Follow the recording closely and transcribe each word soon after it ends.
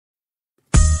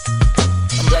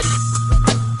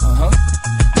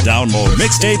Download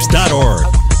mixtapes.org.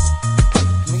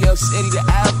 New York City, the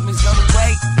album is on the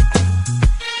way.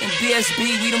 And BSB,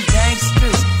 we them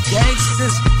gangsters,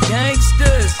 gangsters,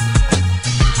 gangsters.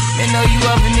 They know you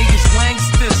other niggas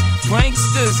wanksters,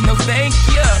 pranksters, no thank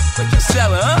ya. What you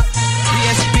sellin', huh?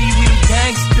 BSB, we them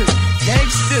gangsters,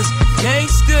 gangsters,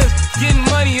 gangsters. Getting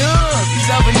money, these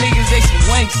other niggas, they some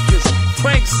wanksters,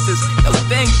 pranksters, no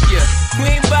thank ya. You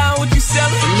ain't buying what you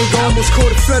sellin'. A nigga almost caught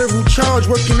a federal charge,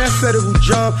 working that federal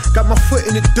job. Got my foot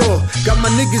in the door, got my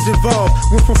niggas involved.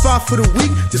 Went from 5 for the week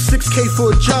to 6K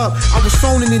for a job. I was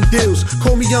phoning in deals,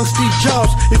 call me young Steve Jobs.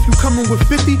 If you coming with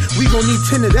 50, we gon' need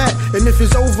 10 of that. And if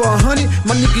it's over 100,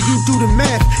 my nigga, you do the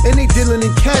math. And they dealing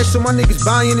in cash, so my niggas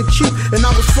buying it cheap. And I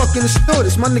was fucking the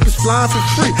stewardess, my niggas flying for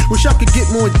free. Wish I could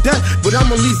get more in debt, but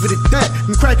I'ma leave it at that.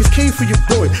 Them crackers came for your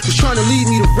boy, was trying to lead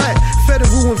me to rat.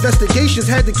 Federal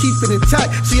investigations had to keep it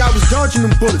intact. See, I was dodging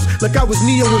them bullets like I was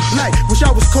Neo in black. Wish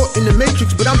I was caught in the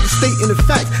Matrix, but I'm just stating the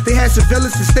facts. They had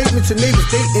surveillance and statements and they was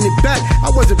dating it back.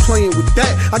 I wasn't playing with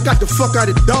that. I got the fuck out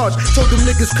of Dodge. Told them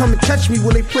niggas come and catch me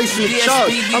when they placing the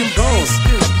charge. I'm gone.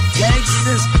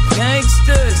 Gangsters,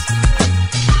 gangsters.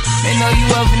 They know you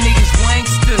other niggas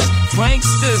wanksters,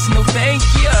 pranksters, no thank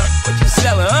ya. What you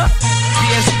sellin', huh?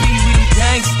 BSB, we them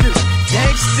gangsters,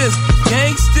 gangsters,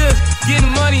 gangsters.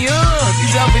 Getting money,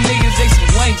 these other niggas, they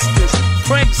some wanksters,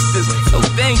 pranksters, no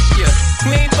thank ya.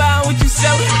 You ain't buying what you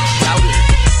sellin'? Out it.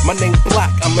 My name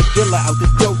Black, I'm a dealer out the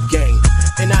dope game.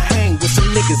 And I hang with some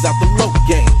niggas out the low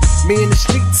game. Me in the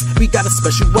streets, we got a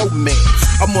special romance.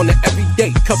 I'm on it every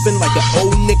day, cuffin' like an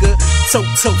old nigga.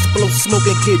 Totes, blow smoke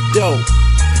and get dough.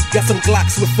 Got some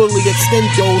Glocks with fully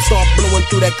extendos. Start blowing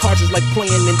through that cartridge like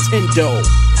playing Nintendo.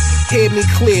 Hear me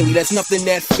clearly, that's nothing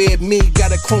that feared me.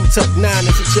 Got a chrome tuck 9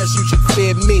 and suggest you should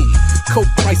fear me. Coke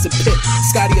price a pit,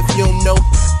 Scotty if you don't know.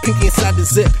 Pinky inside the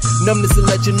zip, numbness to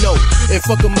let you know. And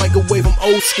fuck a microwave, I'm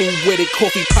old school with it.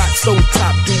 Coffee pot, stove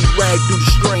top, do rag, do the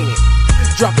straining.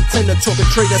 Drop a tender, talk a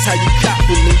trade, that's how you cop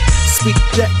with me. Speak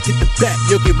that, get the back,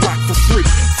 you'll get rocked for free.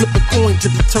 Flip a coin to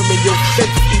determine your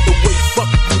fate. Either way, fuck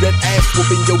you, that ass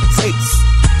whooping your taste.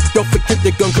 Don't forget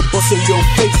the gun could bust in your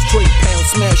face. Straight pound,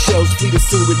 smash shells, flee the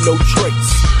scene with no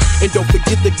trace. And don't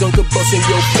forget the gun could bust in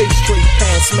your face. Straight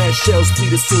pound, smash shells, flee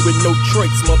the scene with no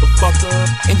trace, motherfucker.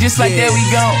 And just like that, we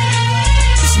gone.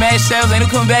 The smash shells ain't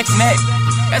no coming back from that.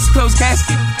 That's a closed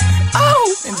casket.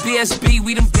 Oh, and BSB,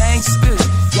 we them gangsters,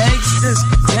 gangsters,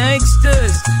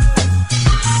 gangsters.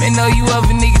 They know you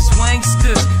other niggas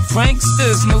wanksters,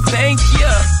 pranksters, no thank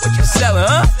ya. What you sellin',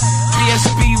 huh?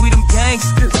 BSB, we them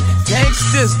gangsters,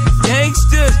 gangsters,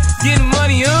 gangsters. Getting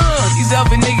money, these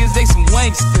other niggas, they some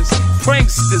wanksters,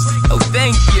 pranksters, no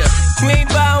thank ya. You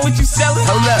ain't buying what you sellin'?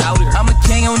 Hold up, I'm a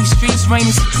king on these streets, reigning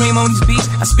supreme on these beats.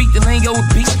 I speak the lingo with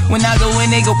beats. When I go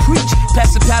in, they go preach.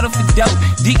 Pass the powder for dope,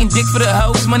 deacon dick for the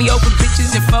hoes. Money over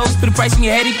bitches and foes. Put a price on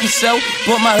your head if you so.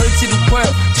 Brought my hood to the world.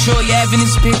 Sure you having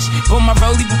this bitch. Brought my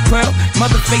rollie with pearl.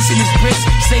 Mother facing his wrist.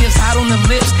 Say it's hot on the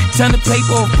lips. Turn the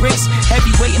paper off bricks.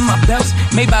 Heavyweight in my belts.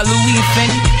 Made by Louis and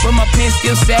Fendi. But my pen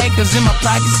still sad, cause in my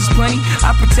pockets is plenty.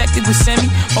 I protect it with semi.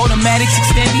 Automatics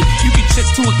extended. You can trick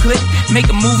to a clip. Make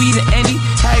a movie to end it.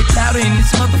 Harry Powder in this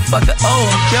motherfucker. Oh,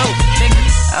 I'm dope, nigga.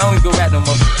 I don't even go rap no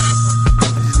more.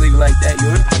 I just leave it like that,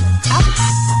 you heard?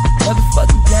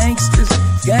 Motherfucking gangsters,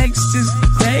 gangsters,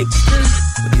 gangsters.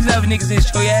 What these other niggas in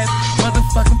show you at?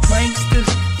 Motherfucking pranksters,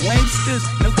 wanksters.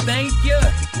 No thank ya.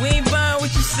 We ain't buying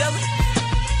what you sellin'.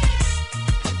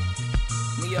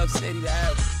 New York City, the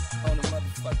album on the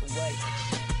motherfucking way.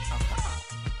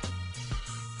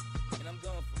 And I'm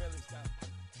going for real this time.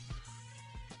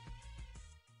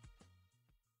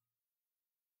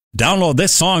 Download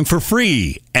this song for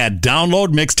free at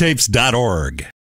downloadmixtapes.org.